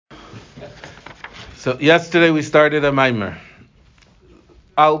So yesterday we started a mimer.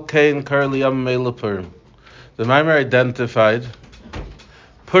 Kein curly Purim. The mimer identified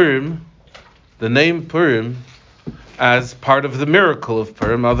Purim, the name Purim, as part of the miracle of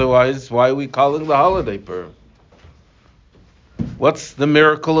Purim. Otherwise, why are we calling the holiday Purim? What's the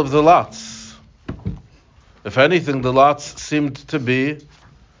miracle of the lots? If anything, the lots seemed to be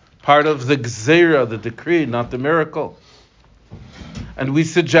part of the gzeira, the decree, not the miracle. And we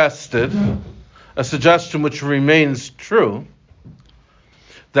suggested, a suggestion which remains true,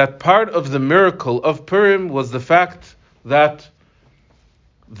 that part of the miracle of Purim was the fact that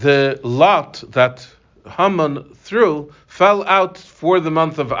the lot that Haman threw fell out for the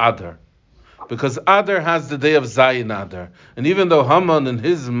month of Adar. Because Adar has the day of Zayin Adar. And even though Haman in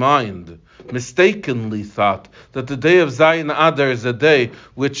his mind mistakenly thought that the day of Zayin Adar is a day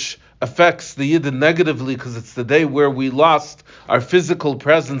which affects the Yidden negatively because it's the day where we lost our physical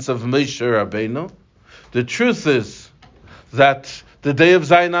presence of Moshe Rabbeinu, the truth is that the day of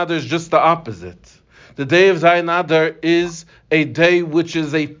Zayin Adar is just the opposite. The day of Zayin Adar is a day which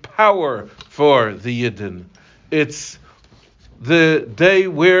is a power for the Yidden. It's the day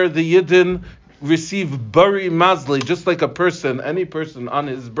where the Yidden receive Bari Mazli, just like any person on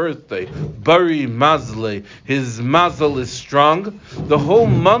his birthday. Bari Mazli, his mazel is strong. The whole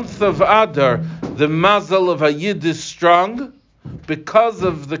month of Adar, the mazel of a Yid is strong because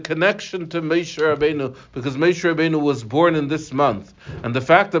of the connection to Moshe Rabbeinu, because Moshe Rabbeinu was born in this month. And the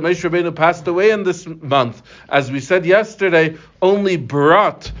fact that Moshe Rabbeinu passed away in this month, as we said yesterday, only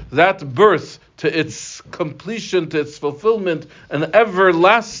brought that birth to its completion, to its fulfillment, an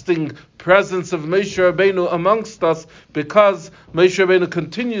everlasting presence of Moshe Rabbeinu amongst us, because Moshe Rabbeinu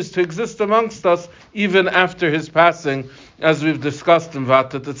continues to exist amongst us even after his passing, as we've discussed in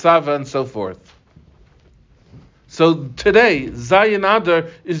Vata Tetzava and so forth. So today, Zayin Adar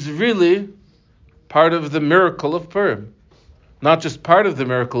is really part of the miracle of Purim. Not just part of the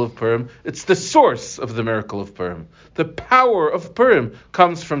miracle of Purim, it's the source of the miracle of Purim. The power of Purim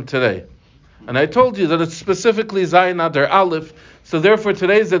comes from today. And I told you that it's specifically Zayin Adar Aleph, so therefore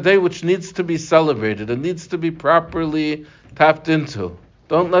today is a day which needs to be celebrated and needs to be properly tapped into.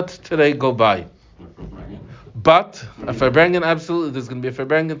 Don't let today go by. But a Farbrengen, absolutely, there's going to be a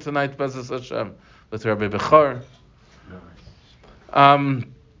Farbrengen tonight, Bezos Hashem, with Rabbi Bechor.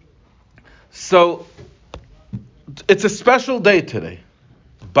 So it's a special day today,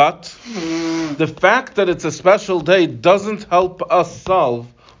 but the fact that it's a special day doesn't help us solve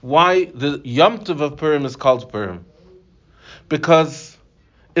why the Yom Tov of Purim is called Purim. Because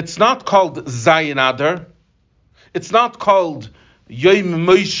it's not called Zayin Adar, it's not called Yom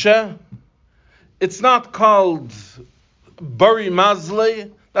Moshe, it's not called Bari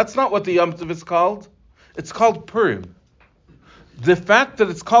Mazli. That's not what the Yom Tov is called. It's called Purim. The fact that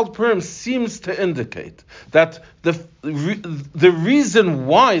it's called Purim seems to indicate that the reason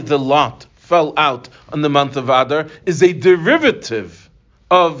why the lot fell out on the month of Adar is a derivative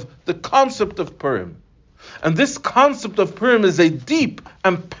of the concept of Purim. And this concept of Purim is a deep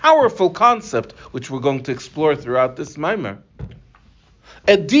and powerful concept, which we're going to explore throughout this mimer.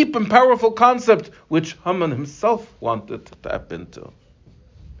 A deep and powerful concept which Haman himself wanted to tap into.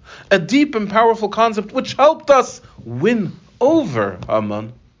 A deep and powerful concept which helped us win over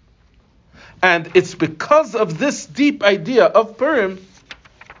Haman. And it's because of this deep idea of Purim,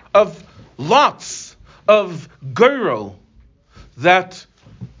 of lots, of Geirol, that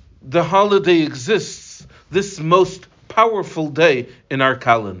the holiday exists, this most powerful day in our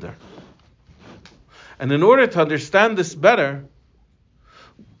calendar. And in order to understand this better,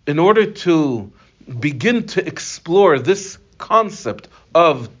 in order to begin to explore this concept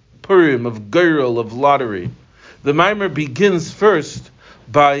of Purim, of Geirol, of lottery, the mimer begins first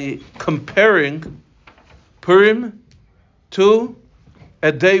by comparing Purim to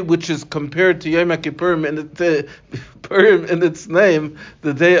a day which is compared to Yom HaKippurim in Purim in its name,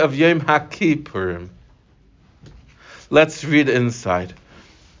 the day of Yom HaKippurim. Let's read inside.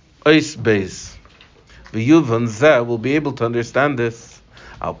 Ois Beis. V'yuvan zeh, will be able to understand this.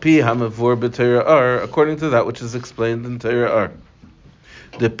 Al pi hamavur b'Torah Or, according to that which is explained in Torah Or.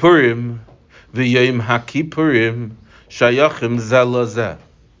 The Purim v'Yom HaKippurim shayachim zeh lozeh.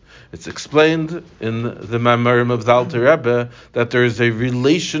 It's explained in the Mamarim of the Alter Rebbe that there is a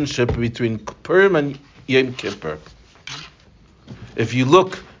relationship between Purim and Yom Kippur. If you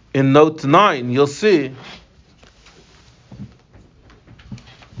look in note 9, you'll see.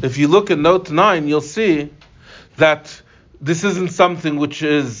 If you look in note 9, you'll see that this isn't something which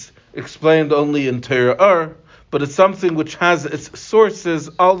is explained only in Torah Or, but it's something which has its sources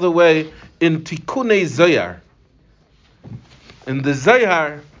all the way in Tikkunei Zohar. In the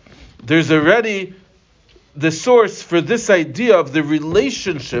Zohar, there's already the source for this idea of the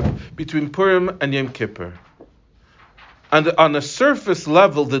relationship between Purim and Yom Kippur. And on a surface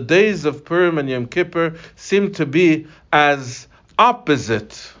level, the days of Purim and Yom Kippur seem to be as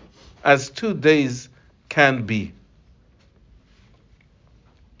opposite as 2 days can be.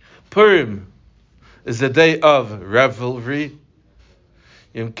 Purim is a day of revelry.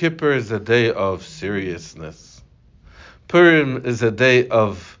 Yom Kippur is a day of seriousness. Purim is a day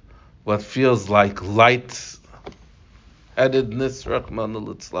of what feels like light-headedness, Rahman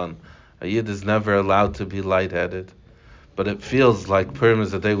al-Islam. A Yid is never allowed to be light-headed. But it feels like Purim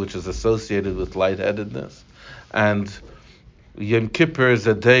is a day which is associated with lightheadedness. And Yom Kippur is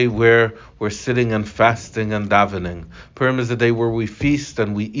a day where we're sitting and fasting and davening. Purim is a day where we feast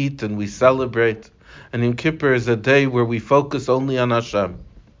and we eat and we celebrate. And Yom Kippur is a day where we focus only on Hashem.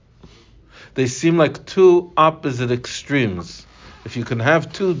 They seem like 2 opposite extremes. If you can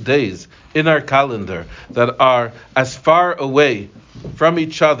have 2 days in our calendar that are as far away from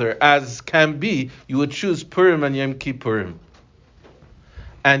each other as can be, you would choose Purim and Yom Kippurim.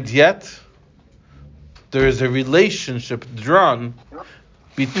 And yet, there is a relationship drawn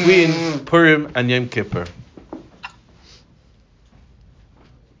between Purim and Yom Kippur.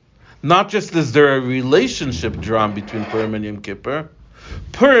 Not just is there a relationship drawn between Purim and Yom Kippur,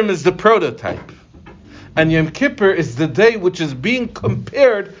 Purim is the prototype. And Yom Kippur is the day which is being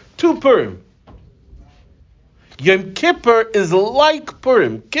compared to Purim. Yom Kippur is like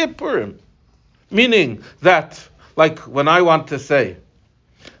Purim, Kippurim. Meaning that, like when I want to say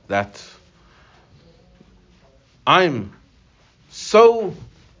that I'm so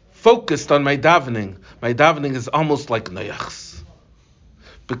focused on my davening is almost like Noach's.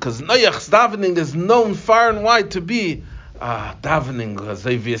 Because Noach's davening is known far and wide to be davening, as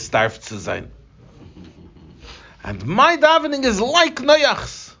if wir starved zu sein. And my davening is like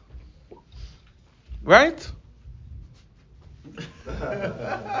Noach's. Right?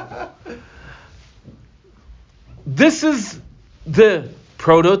 This is the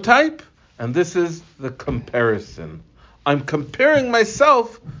prototype, and this is the comparison. I'm comparing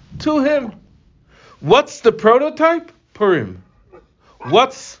myself to him. What's the prototype? Purim.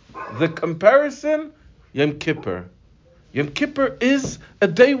 What's the comparison? Yom Kippur. Yom Kippur is a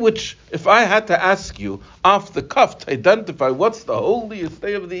day which, if I had to ask you off the cuff to identify what's the holiest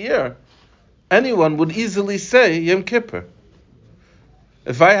day of the year, anyone would easily say Yom Kippur.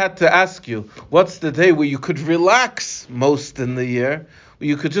 If I had to ask you, what's the day where you could relax most in the year, where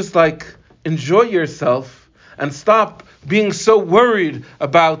you could just enjoy yourself and stop being so worried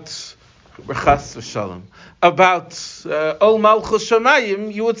about Rechas v'Shalom, about Ol Malchus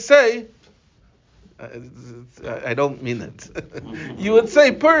Shamayim, you would say, I don't mean it. You would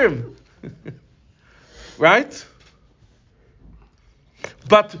say Purim. Right?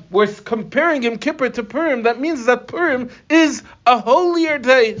 But we're comparing Yom Kippur to Purim. That means that Purim is a holier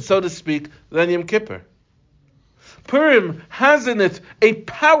day, so to speak, than Yom Kippur. Purim has in it a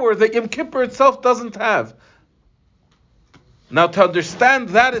power that Yom Kippur itself doesn't have. Now, to understand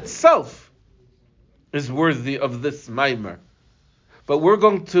that itself is worthy of this maimer. But we're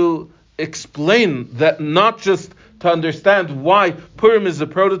going to explain that not just to understand why Purim is a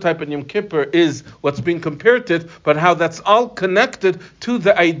prototype and Yom Kippur is what's being compared to it, but how that's all connected to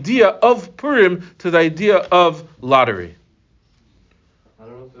the idea of Purim, to the idea of lottery. I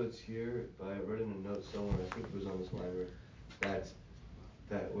don't know if it's here, but I read in a note somewhere, I think it was on this library,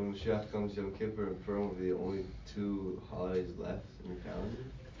 that when Mashiach comes, Yom Kippur and Purim will be the only 2 holidays left in your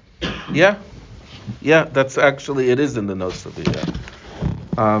calendar. Yeah, that's actually, it is in the notes of the year.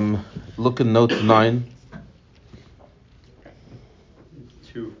 Look in note 9.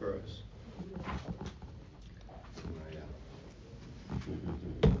 2 for us.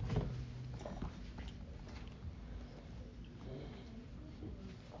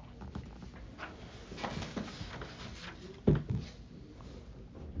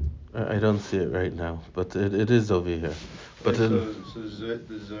 I don't see it right now, but it is over here. But the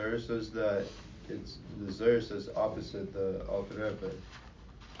Zohar says that the Zohar says opposite the Alter Rebbe.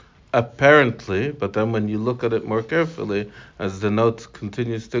 Apparently, but then when you look at it more carefully, as the note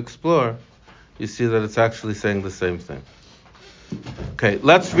continues to explore, you see that it's actually saying the same thing. Okay,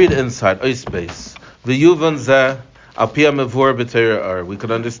 let's read inside. Oy space. V'yuvan zeh al pi ha'mevor b'Torah Ar. We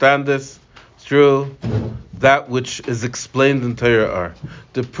can understand this through that which is explained in Torah Ar.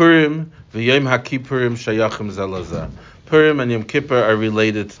 The Purim v'Yom HaKippurim shayachim zeh lazeh. Purim and Yom Kippur are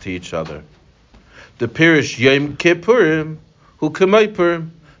related to each other. The Pirish Yom Kippurim hu k'may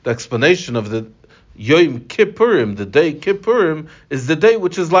Purim. The explanation of the Yom Kippurim, the day Kippurim, is the day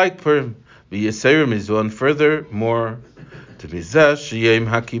which is like Purim. V'yisayim is one furthermore to be zeh sheyom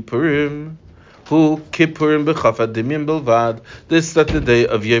HaKippurim Hu Kippurim b'chaf adimim bilvad. This that the day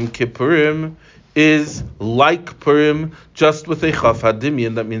of Yom Kippurim is like Purim, just with a chaf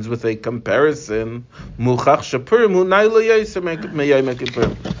hadimim. That means with a comparison. Muchach shepurim hu naila yaiser meyayim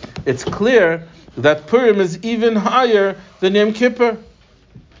Kippurim. It's clear that Purim is even higher than Yom Kippur.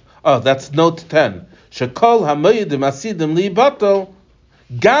 Oh, that's note 10. Shekol hamoyedim asidim libatel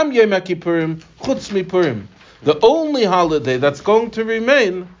gam Yom Kippurim chutz mi Purim. The only holiday that's going to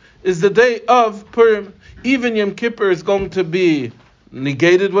remain is the day of Purim. Even Yom Kippur is going to be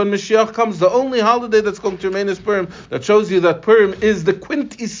negated when Mashiach comes. The only holiday that's going to remain is Purim. That shows you that Purim is the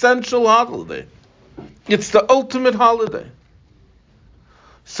quintessential holiday. It's the ultimate holiday.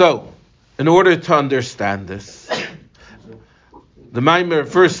 So, in order to understand this, the Maimer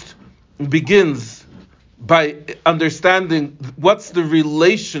first begins by understanding what's the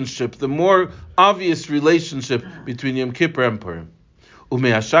relationship, the more obvious relationship between Yom Kippur and Purim. From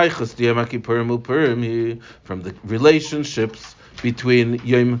the relationships between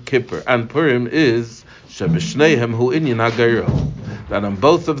Yom Kippur and Purim is that on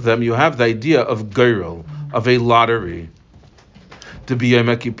both of them you have the idea of Geirel, of a lottery. To be Yom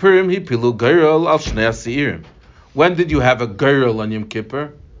Kippurim, hipilu Geirel al Shnei Asirim. When did you have a Geirel on Yom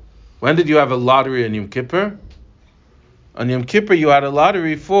Kippur? When did you have a lottery on Yom Kippur? On Yom Kippur you had a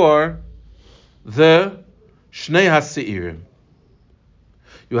lottery for the Shnei Hasirim.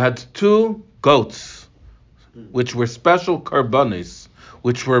 You had 2 goats, which were special karbanis,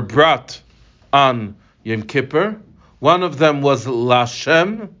 which were brought on Yom Kippur. One of them was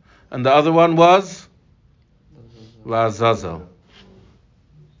Lashem, and the other one was Lazazel.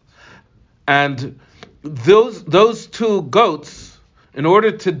 And those 2 goats, in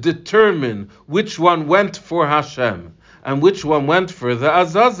order to determine which one went for Hashem and which one went for the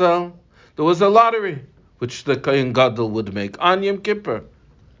Azazel, there was a lottery, which the Kein Gadol would make on Yom Kippur.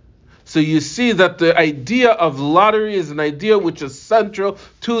 So you see that the idea of lottery is an idea which is central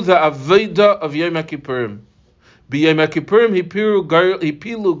to the Aveda of Yom Kippurim. B'Yom Kippurim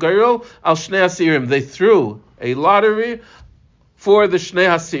hipilu Geirel al Shnei Hasirim. They threw a lottery for the Shnei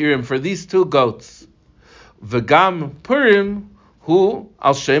Hasirim, for these 2 goats. V'gam Purim hu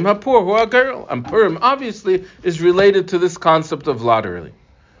al Shem Hapur hu Geirel. And Purim obviously is related to this concept of lottery.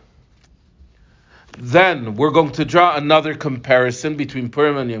 Then we're going to draw another comparison between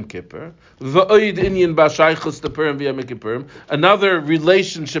Purim and Yom Kippur. Another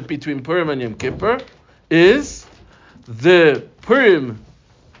relationship between Purim and Yom Kippur is the Purim.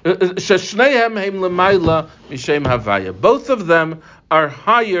 Both of them are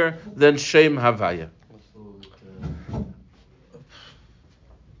higher than Shem Havaya.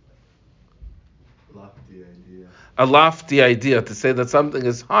 A lofty idea to say that something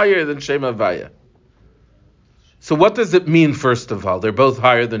is higher than Shem Havaya. So what does it mean, first of all? They're both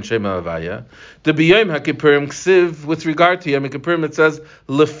higher than Shema Havaya. The B'Yom HaKippurim Ksiv, with regard to Yom Kippurim, it says,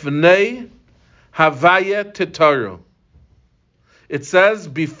 Lifnei Havaya Titaru. It says,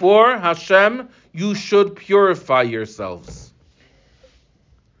 before Hashem, you should purify yourselves.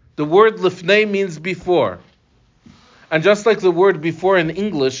 The word Lifnei means before. And just like the word before in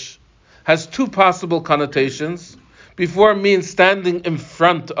English has 2 possible connotations, before means standing in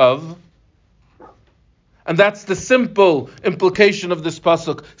front of, and that's the simple implication of this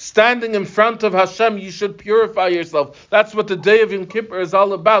pasuk. Standing in front of Hashem, you should purify yourself. That's what the day of Yom Kippur is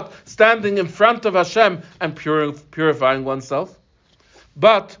all about. Standing in front of Hashem and purifying oneself.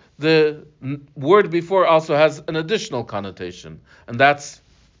 But the word before also has an additional connotation, and that's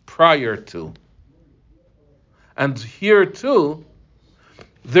prior to. And here too,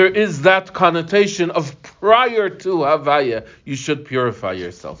 there is that connotation of prior to Havaya, you should purify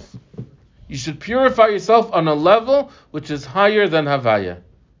yourself. You should purify yourself on a level which is higher than Havaya,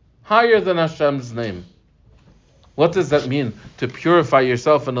 higher than Hashem's name. What does that mean? To purify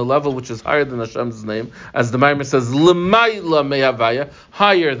yourself on a level which is higher than Hashem's name, as the Maimer says, L'mayla me Havaya,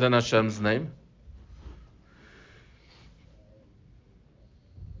 higher than Hashem's name.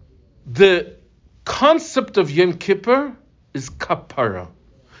 The concept of Yom Kippur is kapara.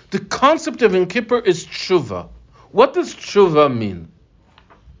 The concept of Yom Kippur is tshuva. What does tshuva mean?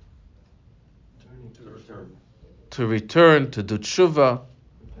 To return, to do tshuva.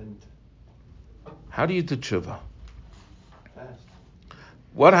 Repent. How do you do tshuva? Fast.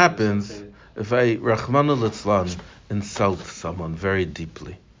 What happens if I, Rachmana litzlan, insult someone very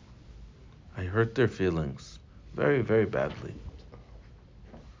deeply? I hurt their feelings very, very badly.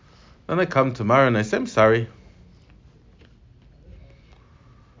 Then I come tomorrow and I say, I'm sorry.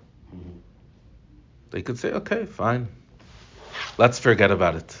 They could say, okay, fine. Let's forget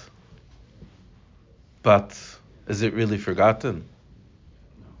about it. But is it really forgotten?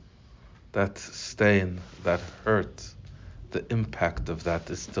 that stain, that hurt, the impact of that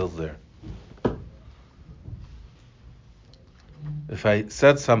is still there. If I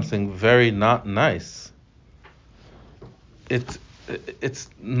said something very not nice, it's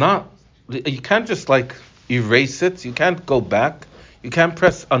not, you can't just like erase it, you can't go back, you can't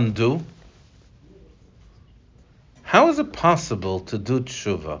press undo. How is it possible to do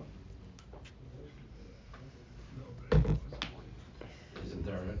tshuva? Isn't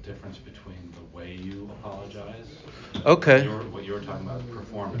there a difference between the way you apologize? Okay. What you're talking about,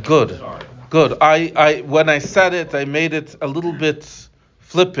 performance. Good. Sorry. Good. I when I said it, I made it a little bit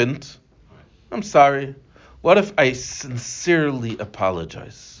flippant. I'm sorry. What if I sincerely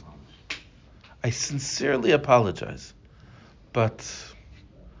apologize? I sincerely apologize. But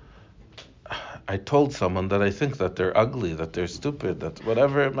I told someone that I think that they're ugly, that they're stupid, that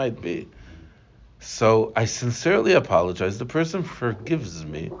whatever it might be. So I sincerely apologize. The person forgives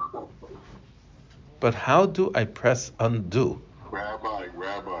me. But how do I press undo? Rabbi.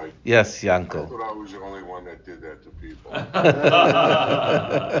 Yes, I Yankel. thought I was the only one that did that to people. How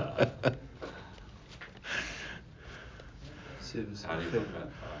do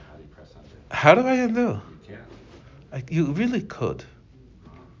you press undo? How do I undo? You can. You really could.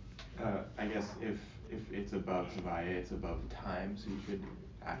 I guess if it's above Zavaya, it's above time, so you could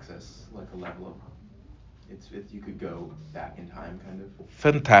access like a level of you could go back in time, kind of.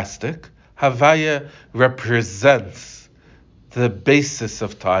 Fantastic. Havaya represents the basis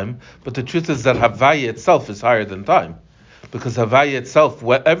of time, but the truth is that Havaya itself is higher than time. Because Havaya itself,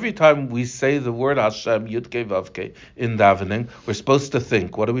 every time we say the word Hashem, Yud-Kei Vav-Kei, in davening, we're supposed to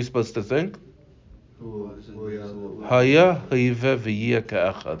think. What are we supposed to think? Haya, Hayve, V'yeh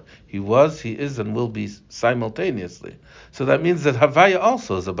Ka'echad. He was, he is, and will be simultaneously. So that means that Havaya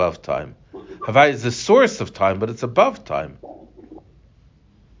also is above time. Havaya is the source of time, but it's above time.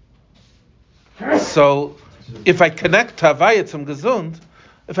 So, if I connect Havaya zum Gesund,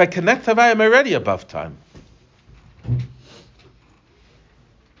 if I connect Havaya, I'm already above time.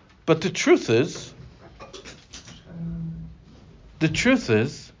 But the truth is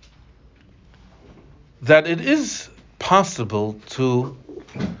that it is possible to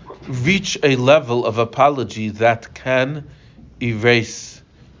reach a level of apology that can erase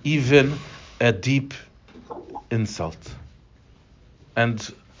even a deep insult.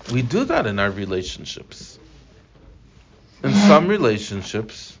 And we do that in our relationships. In some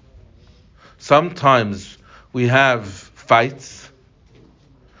relationships, sometimes we have fights,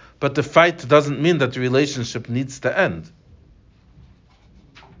 but the fight doesn't mean that the relationship needs to end.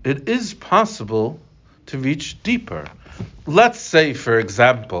 It is possible to reach deeper. Let's say, for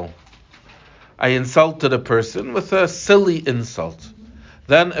example, I insulted a person with a silly insult.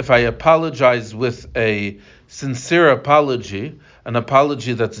 Then if I apologize with a sincere apology, an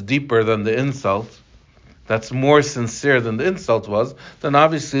apology that's deeper than the insult, that's more sincere than the insult was, then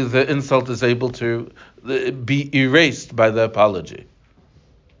obviously the insult is able to be erased by the apology.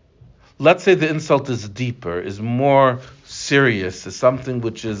 Let's say the insult is deeper, is more serious, is something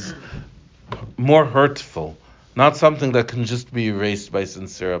which is more hurtful, not something that can just be erased by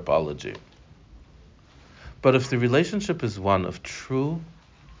sincere apology. But if the relationship is one of true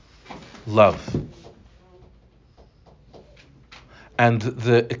love, and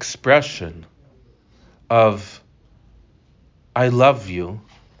the expression of I love you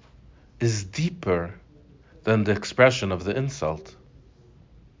is deeper than the expression of the insult,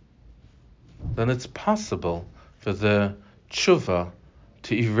 then it's possible for the tshuva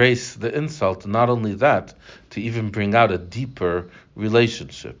to erase the insult. Not only that, to even bring out a deeper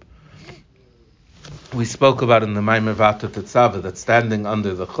relationship. We spoke about in the Maimer Vata Tetzava that standing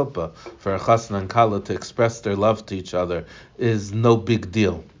under the chuppah for a chasna and kala to express their love to each other is no big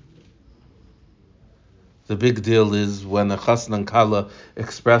deal. The big deal is when a chasna and kala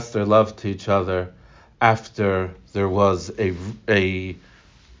express their love to each other after there was a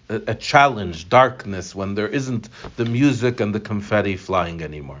challenge, darkness, when there isn't the music and the confetti flying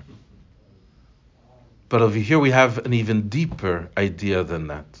anymore. But over here we have an even deeper idea than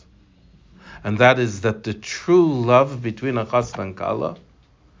that. And that is that the true love between a chasna and kala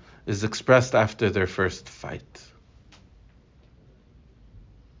is expressed after their first fight.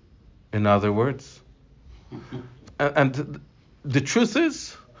 In other words, and the truth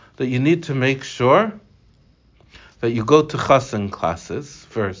is that you need to make sure that you go to chassan classes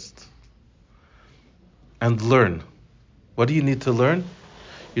first and learn. What do you need to learn?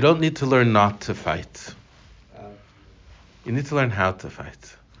 You don't need to learn not to fight. You need to learn how to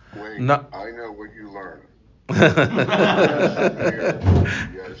fight. Wait, I know what you learn.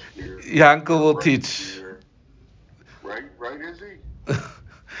 Yes, dear. Your uncle will right, teach. Dear. Right, Izzy?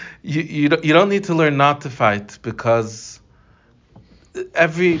 You don't need to learn not to fight, because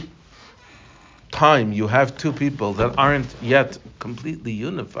every time you have two people that aren't yet completely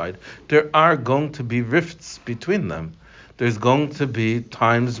unified, there are going to be rifts between them. There's going to be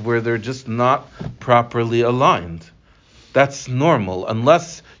times where they're just not properly aligned. That's normal,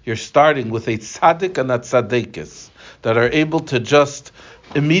 unless you're starting with a tzaddik and a tzaddikis that are able to just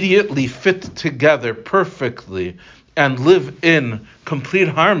immediately fit together perfectly and live in complete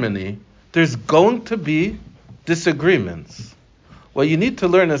harmony. There's going to be disagreements. What you need to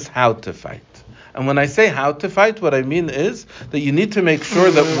learn is how to fight. And when I say how to fight, what I mean is that you need to make sure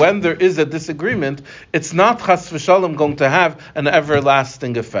that when there is a disagreement, it's not chas v'shalom going to have an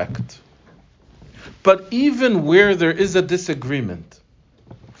everlasting effect. But even where there is a disagreement,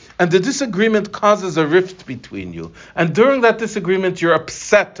 and the disagreement causes a rift between you, and during that disagreement you're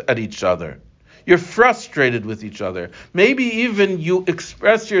upset at each other, you're frustrated with each other, maybe even you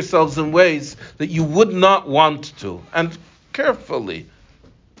express yourselves in ways that you would not want to, and carefully,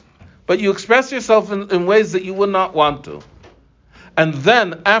 but you express yourself in ways that you would not want to. And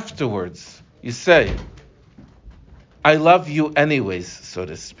then afterwards, you say, I love you anyways, so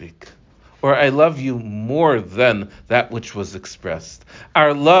to speak. Or I love you more than that which was expressed.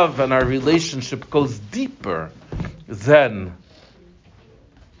 Our love and our relationship goes deeper than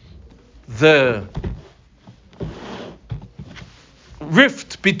the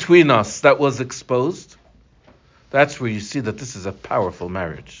rift between us that was exposed. That's where you see that this is a powerful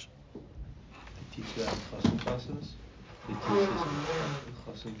marriage. Teach you that in chassan classes? They teach this in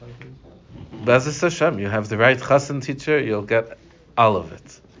chassan classes? B'ezras Hashem, you have the right chassan teacher, you'll get all of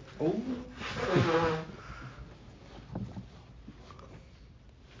it. Oh.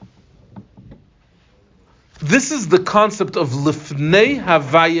 This is the concept of lifnei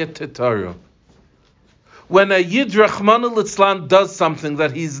havaya tetaru. When a Yid Rachmana Litzlan does something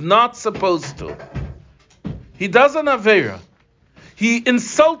that he's not supposed to, he does an Aveira. He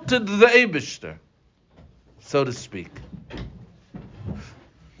insulted the Eibishter, so to speak.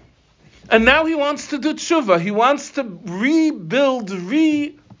 And now he wants to do tshuva. He wants to rebuild,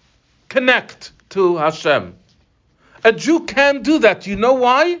 reconnect to Hashem. A Jew can't do that. You know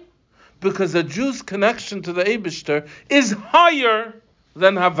why? Because a Jew's connection to the Eibishter is higher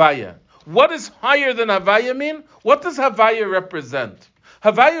than Havaya. What does higher than Havaya mean? What does Havaya represent?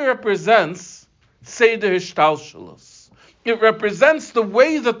 Havaya represents Seder Hishtalshalos. It represents the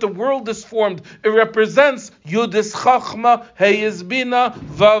way that the world is formed. It represents Yud is Chachma, Hey is Bina,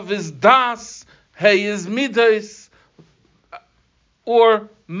 Vav is Das, Hey is Midas, or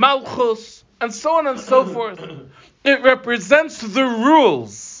Malchus, and so on and so forth. It represents the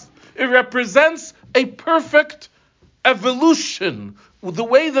rules. It represents a perfect evolution, the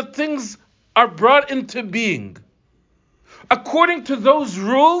way that things are brought into being. According to those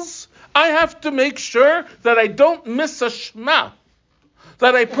rules, I have to make sure that I don't miss a shema,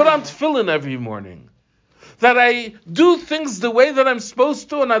 that I put on tefillin every morning, that I do things the way that I'm supposed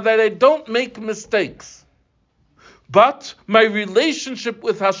to, and that I don't make mistakes. But my relationship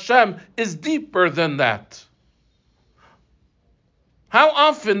with Hashem is deeper than that. How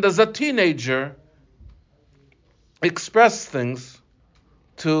often does a teenager express things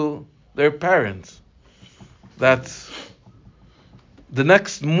to their parents that the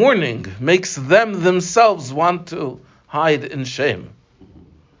next morning makes them themselves want to hide in shame?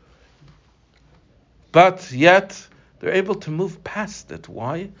 But yet, they're able to move past it.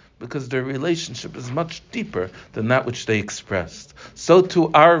 Why? Because their relationship is much deeper than that which they expressed. So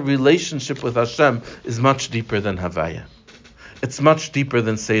too, our relationship with Hashem is much deeper than Havaya. It's much deeper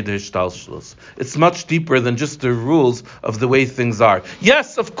than Seder Shtalshlus. It's much deeper than just the rules of the way things are.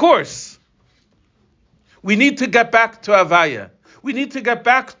 Yes, of course, we need to get back to Havaya. We need to get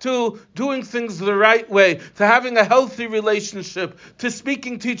back to doing things the right way, to having a healthy relationship, to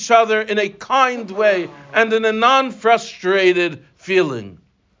speaking to each other in a kind way and in a non-frustrated feeling.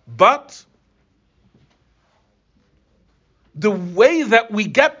 But the way that we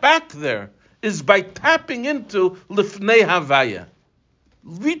get back there is by tapping into Lifnei Havaya,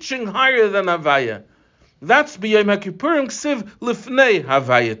 reaching higher than Havaya. That's B'Yom HaKippurim Ksiv Lifnei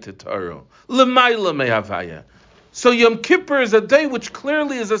Havaya Titaru, L'mayla Me Havaya. So Yom Kippur is a day which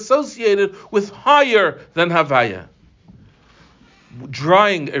clearly is associated with higher than Havaya.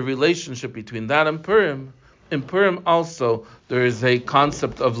 Drawing a relationship between that and Purim, in Purim also there is a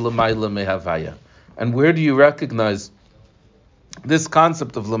concept of L'mayla Me Havaya. And where do you recognize this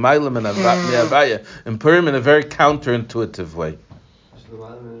concept of L'mayla Me Havaya in Purim in a very counterintuitive way? So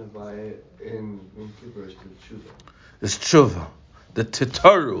L'mayla Me Havaya in Yom Kippur is the tshuva. It's tshuva, the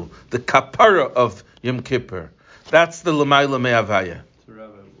titaru, the kapara of Yom Kippur. That's the L'mayla Me Havaya. So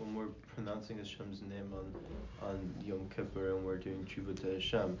Rabbi, when we're pronouncing Hashem's name on Yom Kippur and we're doing tshuva to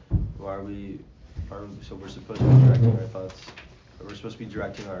Hashem, why are we? So we're supposed to be directing our thoughts. We're supposed to be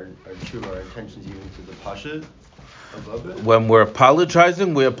directing our tshuva, our intentions, even to the pashut above it. When we're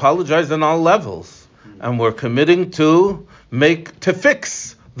apologizing, we apologize on all levels, and we're committing to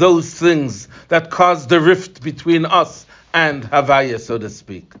fix those things that cause the rift between us and Havaya, so to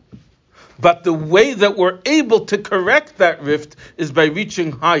speak. But the way that we're able to correct that rift is by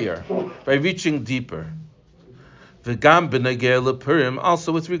reaching higher, by reaching deeper. V'gam b'negei lePurim,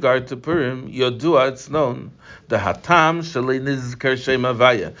 also with regard to Purim, Yodua, it's known, the hatam shalei nizker shem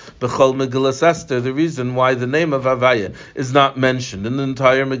Havaya b'chol Megillas Esther, the reason why the name of Havaya is not mentioned in the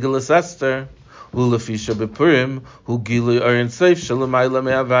entire Megillas Esther, hu lefisha b'Purim, hu gilui arin seif shalamayla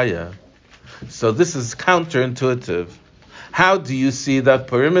me'Havaya. So this is counterintuitive. How do you see that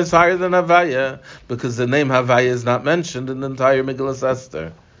Purim is higher than Havaya? Because the name Havaya is not mentioned in the entire Megillas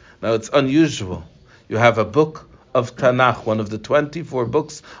Esther. Now it's unusual. You have a book of Tanakh, one of the 24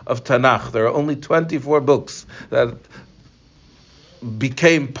 books of Tanakh. There are only 24 books that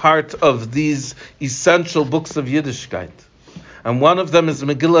became part of these essential books of Yiddishkeit. And one of them is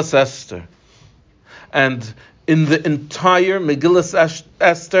Megillas Esther. And in the entire Megillas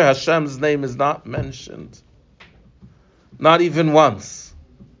Esther, Hashem's name is not mentioned. Not even once.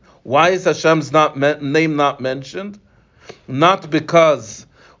 Why is Hashem's name not mentioned? Not because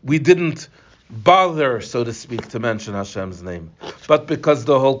we didn't bother, so to speak, to mention Hashem's name, but because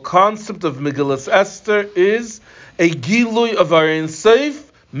the whole concept of Megillas Esther is a gilui of our Ein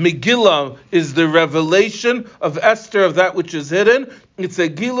Sof. Megillah is the revelation of Esther, of that which is hidden. It's a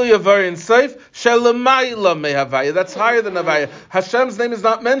gilui of our Ein Sof, shelamayla mehavaya. That's higher than Havaya. Hashem's name is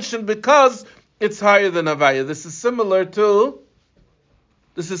not mentioned because it's higher than Havaya. This is similar to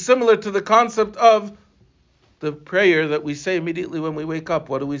the concept of the prayer that we say immediately when we wake up.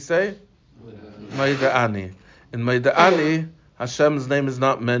 What do we say? Maida'ani. In Maida'ani, Hashem's name is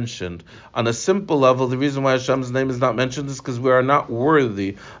not mentioned. On a simple level, the reason why Hashem's name is not mentioned is because we are not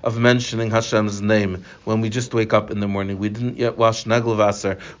worthy of mentioning Hashem's name when we just wake up in the morning. We didn't yet wash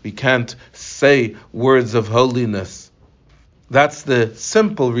Nagelwasser. We can't say words of holiness. That's the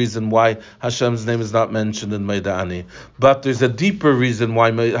simple reason why Hashem's name is not mentioned in Maida'ani. But there's a deeper reason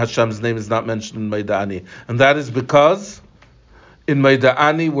why Hashem's name is not mentioned in Maida'ani. And that is because in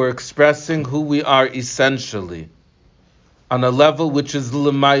Maida'ani we're expressing who we are essentially, on a level which is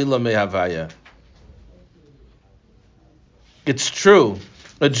l'mayla mehavaya. It's true,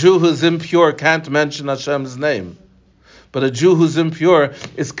 a Jew who's impure can't mention Hashem's name. But a Jew who's impure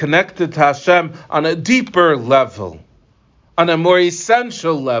is connected to Hashem on a deeper level, on a more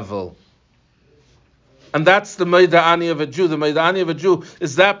essential level. And that's the Maida'ani of a Jew. The Maida'ani of a Jew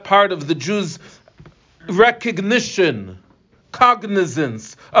is that part of the Jew's recognition,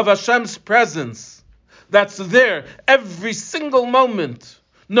 cognizance of Hashem's presence that's there every single moment,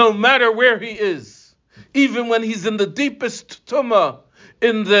 no matter where he is. Even when he's in the deepest tumah,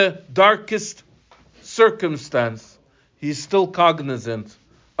 in the darkest circumstance, he's still cognizant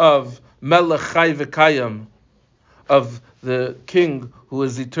of Melech Chai V'Kayim, of the King who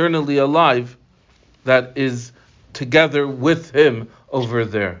is eternally alive, that is together with him over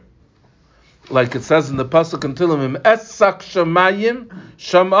there. Like it says in the Pasuk in Tehillim, Esak Shamayim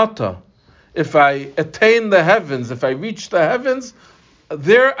Shamata. If I attain the heavens, if I reach the heavens,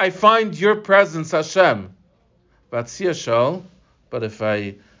 there I find your presence, Hashem. But if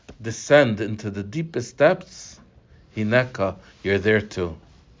I descend into the deepest depths, Hineka, you're there too.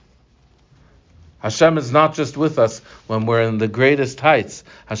 Hashem is not just with us when we're in the greatest heights.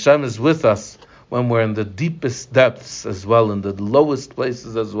 Hashem is with us when we're in the deepest depths as well, in the lowest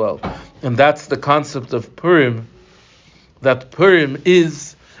places as well. And that's the concept of Purim, that Purim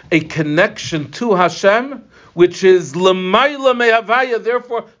is a connection to Hashem, which is l'mayla mehavaya,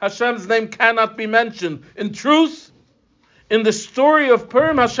 therefore Hashem's name cannot be mentioned. In truth, in the story of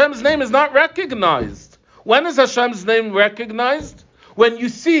Purim, Hashem's name is not recognized. When is Hashem's name recognized? When you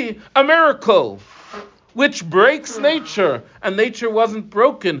see a miracle which breaks nature, and nature wasn't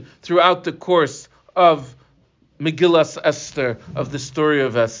broken throughout the course of Megillas Esther, of the story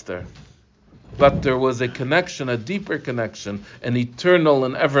of Esther. But there was a connection, a deeper connection, an eternal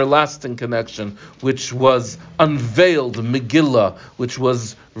and everlasting connection, which was unveiled, Megillah, which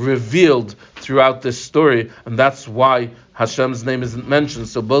was revealed throughout this story, and that's why Hashem's name isn't mentioned.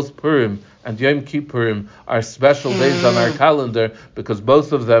 So both Purim and Yom Kippurim are special days on our calendar, because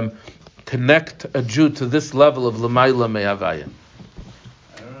both of them connect a Jew to this level of L'mayla Me'avaya.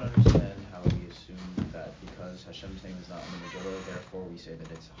 I don't understand how we assume that because Hashem's name is not in the Megillah, therefore we say that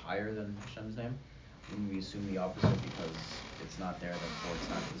it's higher than Hashem's name. And we assume the opposite because it's not there, therefore it's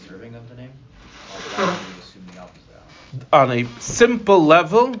not deserving of the name? Or why would we assume the opposite? On a simple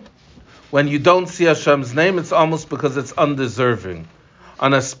level, when you don't see Hashem's name, it's almost because it's undeserving.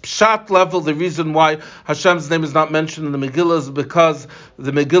 On a pshat level, the reason why Hashem's name is not mentioned in the Megillah is because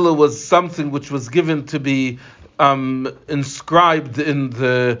the Megillah was something which was given to be inscribed in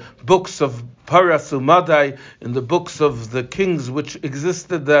the books of Paras Umadai, in the books of the kings which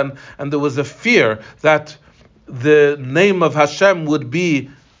existed then, and there was a fear that the name of Hashem would be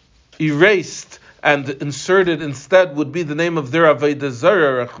erased and inserted instead would be the name of their Avodah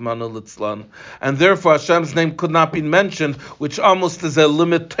Zarah, Rachmana litzlan, and therefore Hashem's name could not be mentioned, which almost is a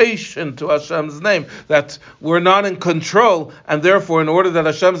limitation to Hashem's name, that we're not in control, and therefore in order that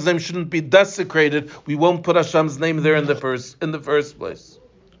Hashem's name shouldn't be desecrated, we won't put Hashem's name there in the first place.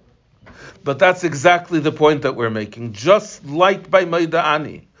 But that's exactly the point that we're making. Just like by Maida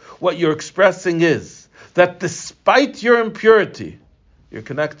Ani, what you're expressing is that despite your impurity, you're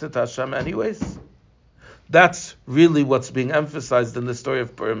connected to Hashem anyways. That's really what's being emphasized in the story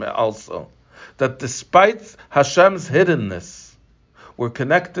of Purim also. That despite Hashem's hiddenness, we're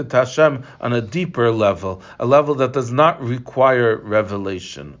connected to Hashem on a deeper level, a level that does not require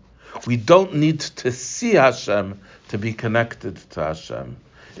revelation. We don't need to see Hashem to be connected to Hashem.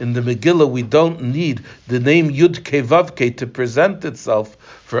 In the Megillah, we don't need the name Yud Kei Vav Kei to present itself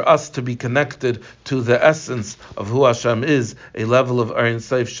for us to be connected to the essence of who Hashem is, a level of Ein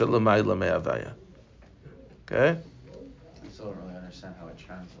Sof Shalamai Lameavaya. Okay? I still don't really understand how it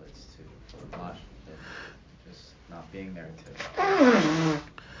translates to not just not being there to.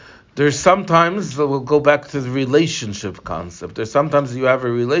 There's sometimes, we'll go back to the relationship concept. There's sometimes you have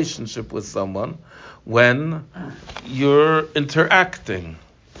a relationship with someone when you're interacting.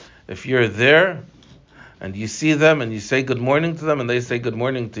 If you're there and you see them and you say good morning to them and they say good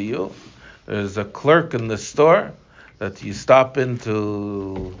morning to you, there's a clerk in the store that you stop in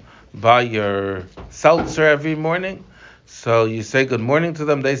to buy your seltzer every morning. So you say good morning to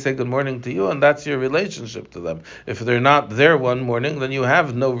them, they say good morning to you, and that's your relationship to them. If they're not there one morning, then you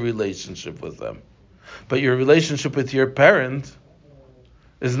have no relationship with them. But your relationship with your parent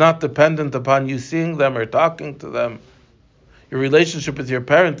is not dependent upon you seeing them or talking to them. Your relationship with your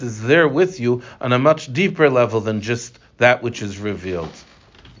parent is there with you on a much deeper level than just that which is revealed.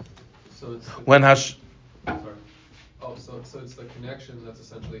 So it's When so it's the connection that's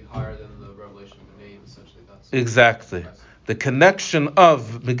essentially higher than the revelation of the name. Essentially, that's exactly. The connection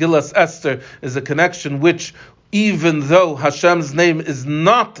of Megillas Esther is a connection which, even though Hashem's name is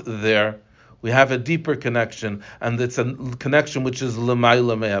not there, we have a deeper connection, and it's a connection which is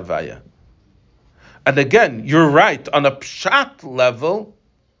l'mayla me'havaya. And again, you're right, on a pshat level,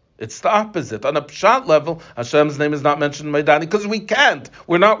 it's the opposite. On a pshat level, Hashem's name is not mentioned in Maidani because we can't.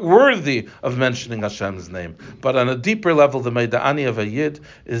 We're not worthy of mentioning Hashem's name. But on a deeper level, the Maidani of a Yid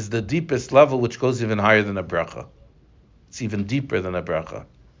is the deepest level, which goes even higher than a bracha. It's even deeper than a bracha.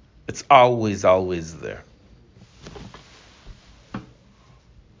 It's always, always there.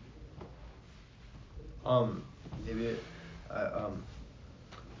 Maybe,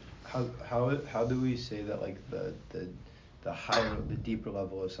 how do we say that like the higher, the deeper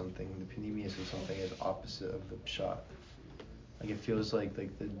level of something, the panemius of something is opposite of the pshat? Like it feels like the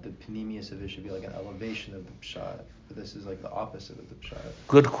panemius of it should be like an elevation of the pshat, but this is like the opposite of the pshat.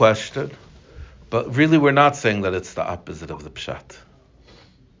 Good question. But really we're not saying that it's the opposite of the pshat.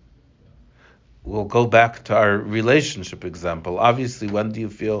 We'll go back to our relationship example. Obviously, when do you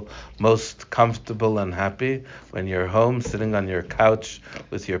feel most comfortable and happy? When you're home, sitting on your couch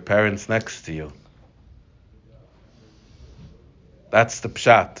with your parents next to you. That's the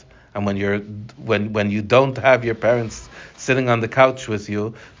pshat. And when you don't have your parents sitting on the couch with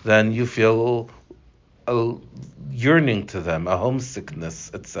you, then you feel a yearning to them, a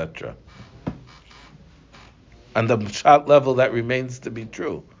homesickness, etc. On the pshat level, that remains to be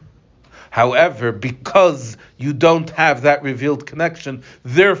true. However, because you don't have that revealed connection,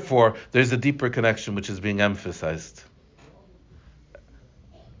 therefore, there's a deeper connection which is being emphasized.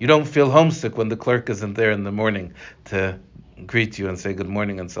 You don't feel homesick when the clerk isn't there in the morning to greet you and say good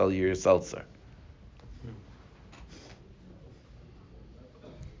morning and sell you your seltzer.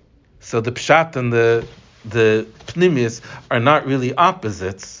 So the pshat and the pnimius are not really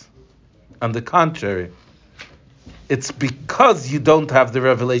opposites. On the contrary, it's because you don't have the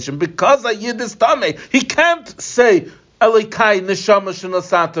revelation. Because a Yid is Tameh. He can't say, Elikai Neshama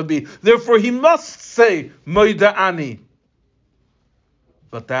Shenasata Bi. Therefore, he must say, Moida Ani.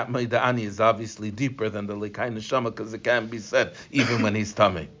 But that Moida Ani is obviously deeper than the Elikai Neshama because it can't be said even when he's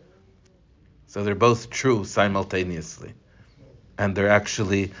Tameh. So they're both true simultaneously. And they're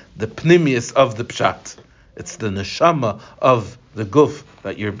actually the pnimius of the pshat. It's the neshama of the guf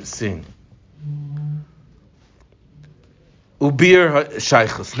that you're seeing. Ubir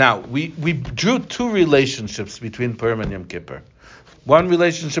shaychus. Now, we drew two relationships between Purim and Yom Kippur. One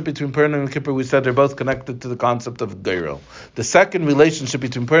relationship between Purim and Yom Kippur, we said they're both connected to the concept of Geirel. The second relationship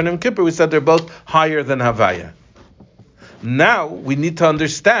between Purim and Yom Kippur, we said they're both higher than Havaya. Now, we need to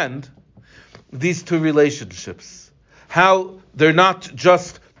understand these two relationships. How they're not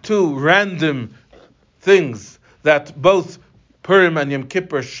just two random things that both Purim and Yom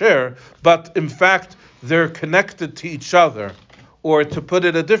Kippur share, but in fact, they're connected to each other. Or to put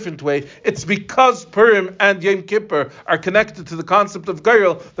it a different way, it's because Purim and Yom Kippur are connected to the concept of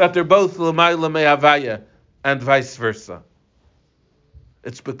Geirel that they're both L'mayla Me'avaya, and vice versa.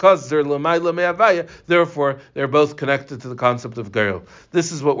 It's because they're L'mayla Me'avaya, therefore they're both connected to the concept of Geirel.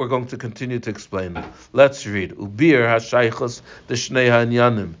 This is what we're going to continue to explain. Let's read. Ubir ha'shaychos d'shnei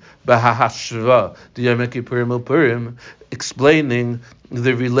ha'inyanim b'ha'hashva d'Yom Kippurim u'Purim, explaining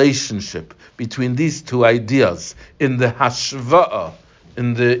the relationship between these two ideas in the hashva'a,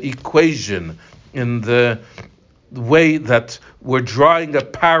 in the equation, in the way that we're drawing a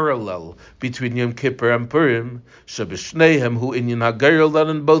parallel between Yom Kippur and Purim, Shabishnehem, who in Yin HaGeirel, that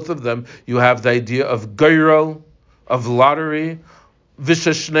in both of them you have the idea of Geirel, of lottery,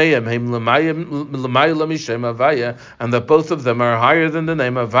 Vishashnehem, Heim L'mayla Mishem Havaya, and that both of them are higher than the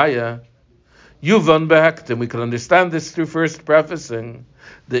name Havaya. Yuvan Behektim, we can understand this through first prefacing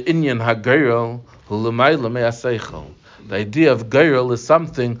the Inyan HaGeirel, who L'mayla Me'aseichel. The idea of Geirel is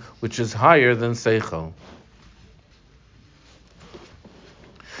something which is higher than Seichel.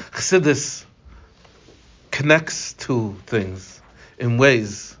 Chassidus connects two things in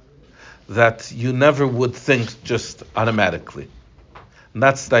ways that you never would think just automatically. And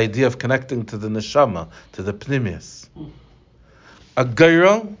that's the idea of connecting to the neshama, to the pnimius. A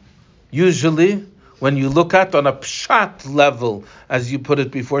geirel, usually, when you look at on a pshat level, as you put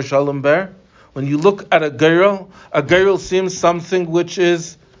it before Shalom Ber, when you look at a geirel seems something which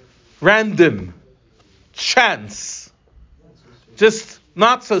is random, chance, just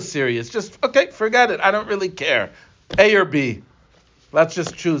not so serious. Just, okay, forget it. I don't really care. A or B. Let's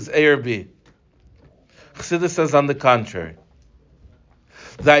just choose A or B. Chassidus says on the contrary.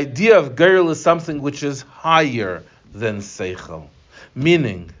 The idea of Geirel is something which is higher than Seichel.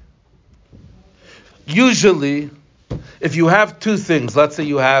 Meaning, usually, if you have two things, let's say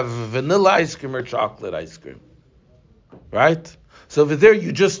you have vanilla ice cream or chocolate ice cream, right? So over there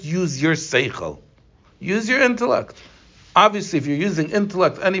you just use your Seichel. Use your intellect. Obviously, if you're using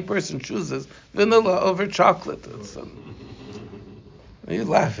intellect, any person chooses vanilla over chocolate. You're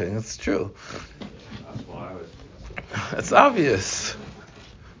laughing. It's true. That's why I was. It's obvious.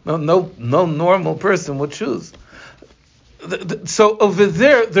 No normal person would choose. So over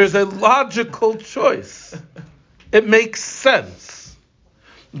there's a logical choice. It makes sense.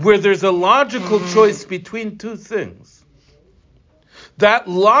 Where there's a logical choice between two things. That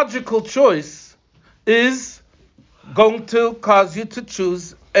logical choice is going to cause you to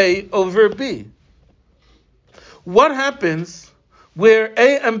choose A over B. What happens where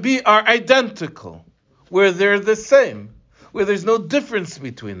A and B are identical, where they're the same, where there's no difference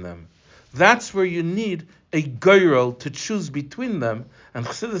between them? That's where you need a geirel to choose between them. And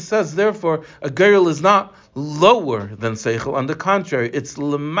Chassidus says, therefore, a geirel is not lower than seichel. On the contrary, it's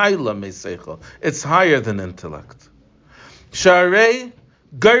l'mayla me seichel. It's higher than intellect. Sharei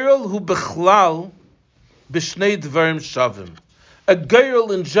geirel hu bechlal b'shnei dvarim shavim. A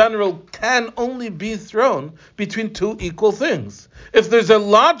geirel in general can only be thrown between two equal things. If there's a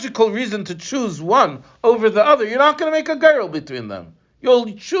logical reason to choose one over the other, you're not going to make a geirel between them.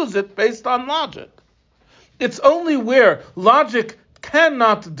 You'll choose it based on logic. It's only where logic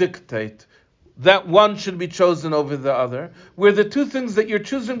cannot dictate that one should be chosen over the other, where the two things that you're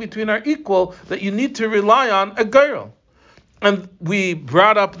choosing between are equal, that you need to rely on a geirel. And we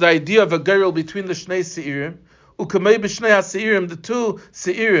brought up the idea of a geirel between the Shnei Seirim, Ukamei b'Shnei HaSeirim, the two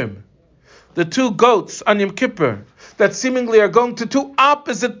Seirim, the two goats on Yom Kippur, that seemingly are going to two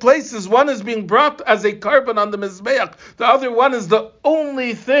opposite places. One is being brought as a carbon on the Mizbeach, the other one is the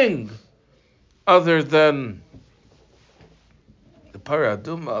only thing other than the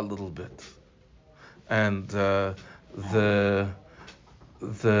paraduma a little bit. And the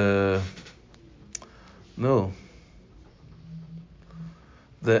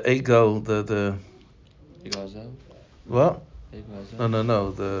egel, the what?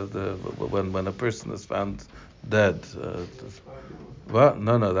 No. The when a person is found dead. What?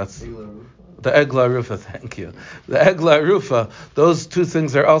 No. That's the egla rufa. Thank you. The egla rufa. Those two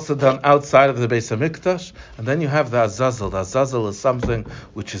things are also done outside of the Beis Hamikdash, and then you have the azazel. The azazel is something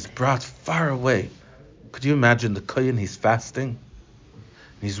which is brought far away, Could you imagine the Kein, he's fasting?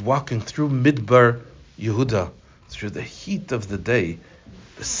 He's walking through Midbar Yehuda, through the heat of the day.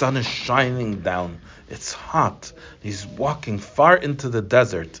 The sun is shining down. It's hot. He's walking far into the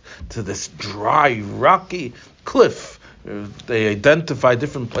desert, to this dry, rocky cliff. They identify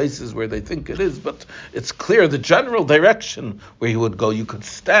different places where they think it is, but it's clear the general direction where he would go. You could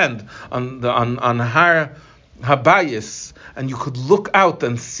stand on Har Habayis, and you could look out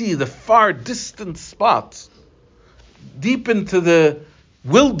and see the far distant spots, deep into the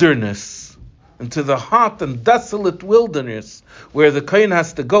wilderness, into the hot and desolate wilderness, where the Kein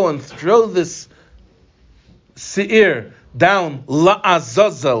has to go and throw this seir down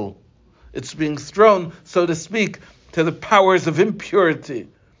la'azazel. It's being thrown, so to speak, to the powers of impurity.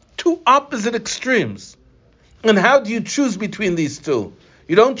 Two opposite extremes. And how do you choose between these two?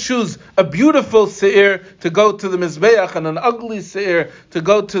 You don't choose a beautiful seir to go to the Mizbeach and an ugly seir to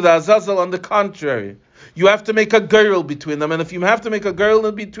go to the Azazel. On the contrary, you have to make a girl between them. And if you have to make a girl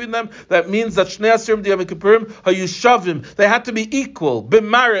in between them, that means that Shnei Asirim D'Yom Kippurim Hayushavim, they had to be equal,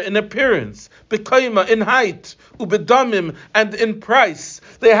 b'mara in appearance, b'koyma in height, u'b'damim and in price.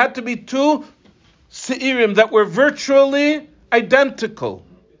 They had to be two seirim that were virtually identical,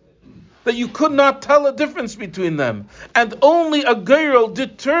 that you could not tell a difference between them. And only a girl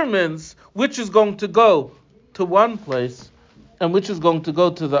determines which is going to go to one place and which is going to go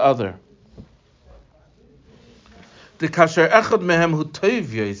to the other.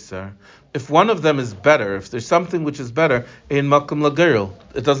 If one of them is better, if there's something which is better, ein makom lagirl,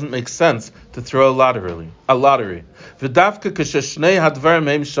 it doesn't make sense to throw a lottery.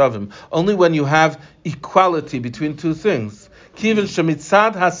 Only when you have equality between two things. Since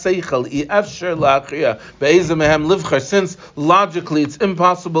logically it's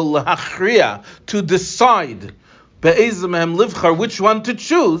impossible to decide which one to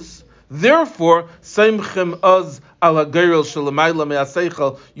choose, therefore seimchem oz ala geril shalamayla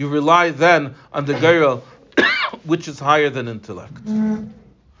me'aseichel, you rely then on the geril which is higher than intellect.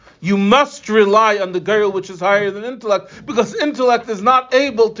 You must rely on the geril which is higher than intellect, because intellect is not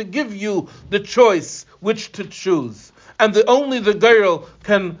able to give you the choice which to choose. And only the girl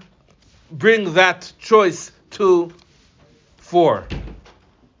can bring that choice to fore.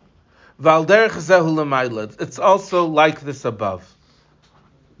 It's also like this above.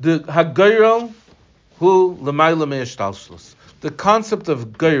 The hagirl hu l'mayla me'eshtalshlus. The concept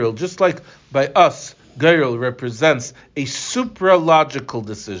of girl, just like by us, girl represents a supralogical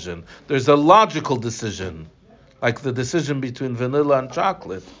decision. There's a logical decision, like the decision between vanilla and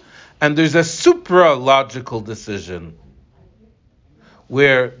chocolate. And there's a supralogical decision,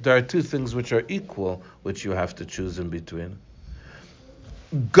 where there are two things which are equal, which you have to choose in between.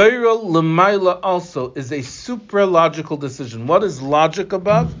 Geirel Lemaila also is a supralogical decision. What is logic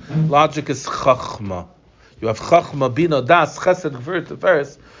above? Logic is Chachma. You have Chachma, Bina, Das, Chesed, Gvur,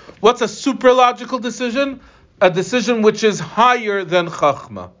 Tiferes. What's a supralogical decision? A decision which is higher than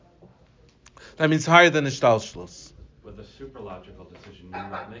Chachma. That means higher than Ishtalshlus. With a supralogical decision, you're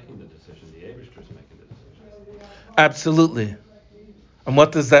not making the decision. The Eibishter is making the decision. Absolutely. And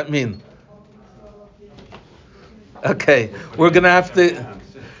what does that mean? Okay, we're gonna have to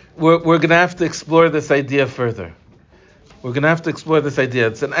explore this idea further. We're gonna have to explore this idea.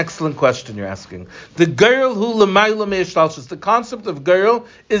 It's an excellent question you're asking. The girl who l'mayla me'ishtalshlus, the concept of girl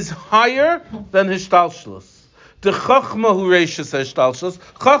is higher than hishtalshlus. The chachma hu reishis hishtalshlus.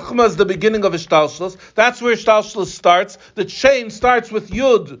 Chachma is the beginning of hishtalshlus. That's where hishtalshlus starts. The chain starts with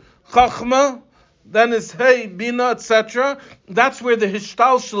yud chachma, then is hey, bina, etc. That's where the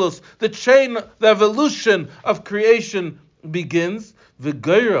hishtalshlus, the chain, the evolution of creation begins. The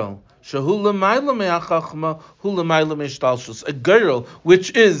girl, a girl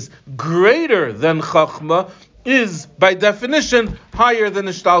which is greater than chachma is by definition higher than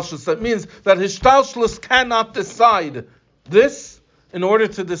hishtalshlus. That means that hishtalshlus cannot decide this. In order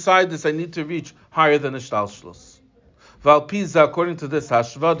to decide this, I need to reach higher than hishtalshlus. Valpiza, according to this,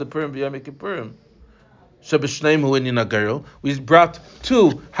 hashva de purim v'yom kippurim. We brought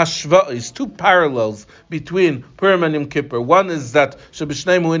two hashva'is, two parallels between Purim and Yom Kippur. One is that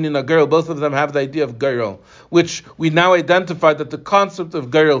Shebishneim Hu'inin a girl, both of them have the idea of girl, which we now identify that the concept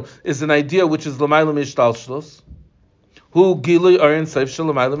of girl is an idea which is l'mayla mishtalshlos. Hu gilui arin seif shel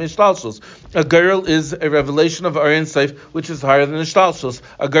l'mayla mishtalshlos. A girl is a revelation of arin seif which is higher than ishtalshlos.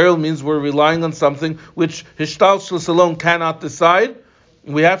 A girl means we're relying on something which ishtalshlos alone cannot decide.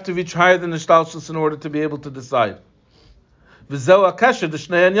 We have to reach higher than the Ishtalshlus in order to be able to decide. And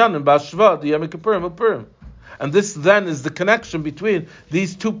this then is the connection between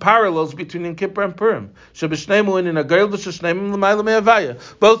these two parallels between Yom Kippur and Purim.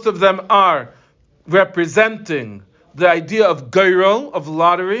 Both of them are representing the idea of geirol, of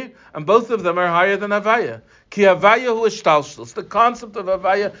lottery, and both of them are higher than Havaya. Ki Havaya hu ishtalshlus. The concept of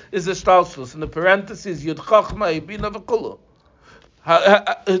Havaya is ishtalshlus. In the parentheses, Yud Chachma, Ibina V'Kulu.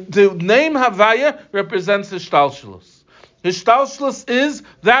 The name Havaya represents Hishtalshlus. Hishtalshlus is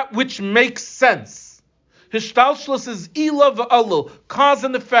that which makes sense. Hishtalshlus is Ila v'Alul, cause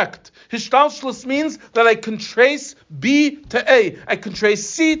and effect. Hishtalshlus means that I can trace B to A. I can trace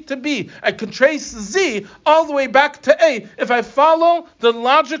C to B. I can trace Z all the way back to A if I follow the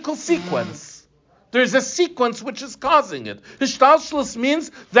logical sequence. There's a sequence which is causing it. Hishtalshlus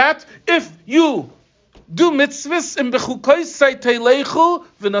means that if you do mitzvahs in bechukos sayteilechu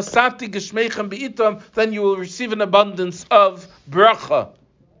v'nasati geshmeichem beitam, then you will receive an abundance of bracha.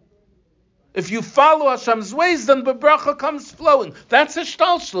 If you follow Hashem's ways, then the bracha comes flowing. That's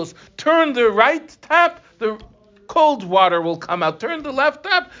hishtalshlus. Turn the right tap, the cold water will come out. Turn the left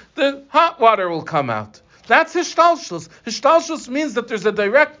tap, the hot water will come out. That's hishtalshlus. Hishtalshlus means that there's a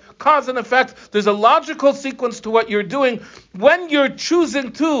direct cause and effect. There's a logical sequence to what you're doing. When you're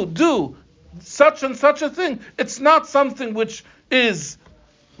choosing to do such and such a thing, it's not something which is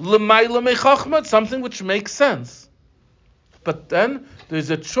l'mayla mechachma, it's something which makes sense. But then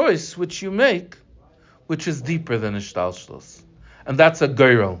there's a choice which you make, which is deeper than ishtalshlus, and that's a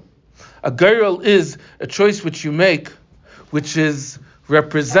geirol. A geirol is a choice which you make, which is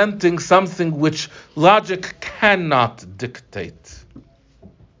representing something which logic cannot dictate.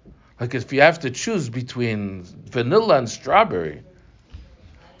 Like if you have to choose between vanilla and strawberry,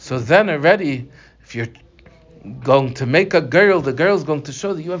 so then already, if you're going to make a girl, the girl's going to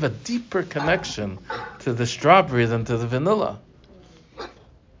show that you have a deeper connection to the strawberry than to the vanilla.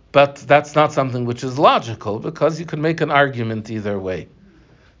 But that's not something which is logical, because you can make an argument either way.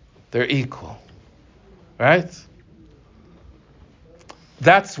 They're equal. Right?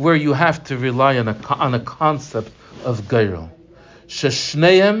 That's where you have to rely on a concept of girl.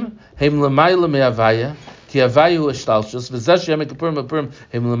 Sheshneim heim l'mayla me'avaya, ki Havaya hu ishtalshus, v'zeh Yom Kippurim Purim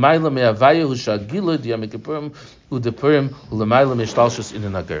hem l'mayla me'Havaya hu shagilud Yom Kippurim hu de Purim hu l'mayla me'ishtalshus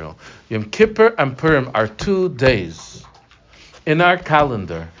in a girl. Yom Kippur and Purim are 2 days in our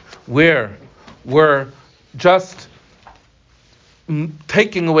calendar where we're just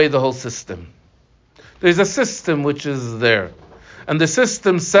taking away the whole system. There's a system which is there, and the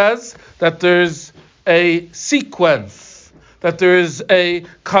system says that there's a sequence, that there is a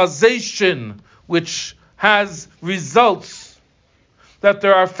causation which has results, that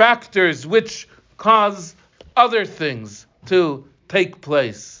there are factors which cause other things to take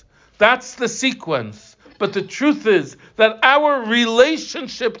place. That's the sequence. But the truth is that our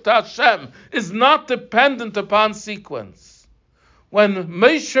relationship to Hashem is not dependent upon sequence. When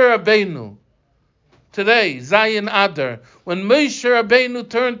Moshe Rabbeinu, today, Zayin Adar, when Moshe Rabbeinu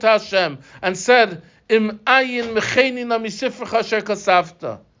turned to Hashem and said, Im ayin mecheni na misifrecha asher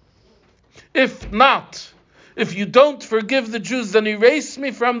kasavta. If not, if you don't forgive the Jews, then erase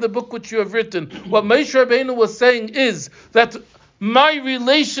me from the book which you have written. What Moshe Rabbeinu was saying is that my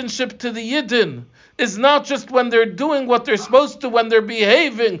relationship to the Yidden is not just when they're doing what they're supposed to, when they're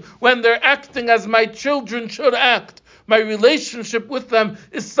behaving, when they're acting as my children should act. My relationship with them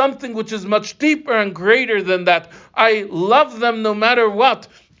is something which is much deeper and greater than that. I love them no matter what,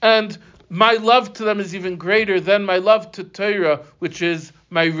 and my love to them is even greater than my love to Torah, which is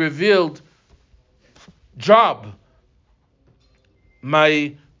my revealed job,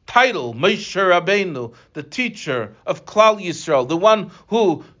 my title, Moshe Rabbeinu, the teacher of Klal Yisrael, the one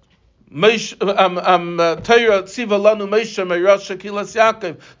who Torah tziva lanu Moshe me'rosh Kehilas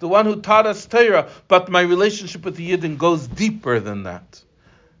Yaakov, the one who taught us Torah. But my relationship with the Yidden goes deeper than that,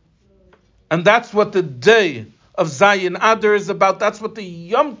 and that's what the day of Zayin Adar is about. That's what the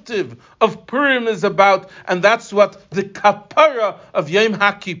Yom Tiv of Purim is about, and that's what the Kapara of Yom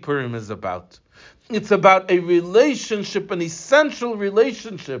HaKippurim is about. It's about a relationship, an essential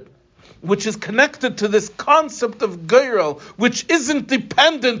relationship, which is connected to this concept of Geirel, which isn't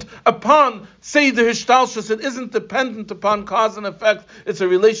dependent upon Seder Hishtalshus. It isn't dependent upon cause and effect. It's a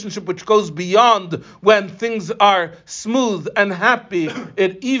relationship which goes beyond when things are smooth and happy.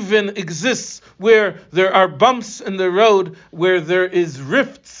 It even exists where there are bumps in the road, where there is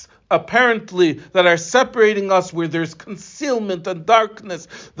rifts apparently that are separating us, where there's concealment and darkness,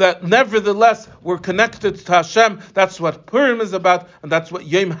 that nevertheless we're connected to Hashem. That's what Purim is about, and that's what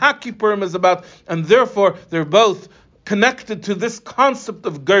Yom HaKippurim is about, and therefore they're both connected to this concept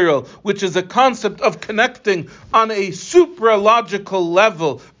of Geirel, which is a concept of connecting on a supralogical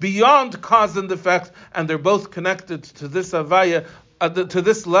level, beyond cause and effect, and they're both connected to this Havaya, to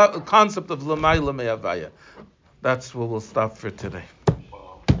this concept of L'mayla me'Havaya. That's where we'll stop for today.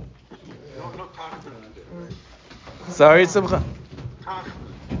 No, no, Sorry, Simcha.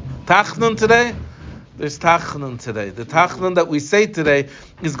 Tachnun today? There's Tachnun today. The Tachnun that we say today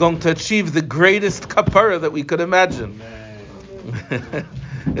is going to achieve the greatest kapara that we could imagine.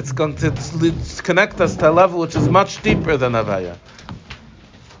 It's going to connect us to a level which is much deeper than Havaya.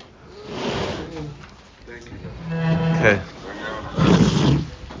 Okay.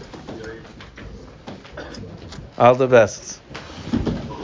 All the best.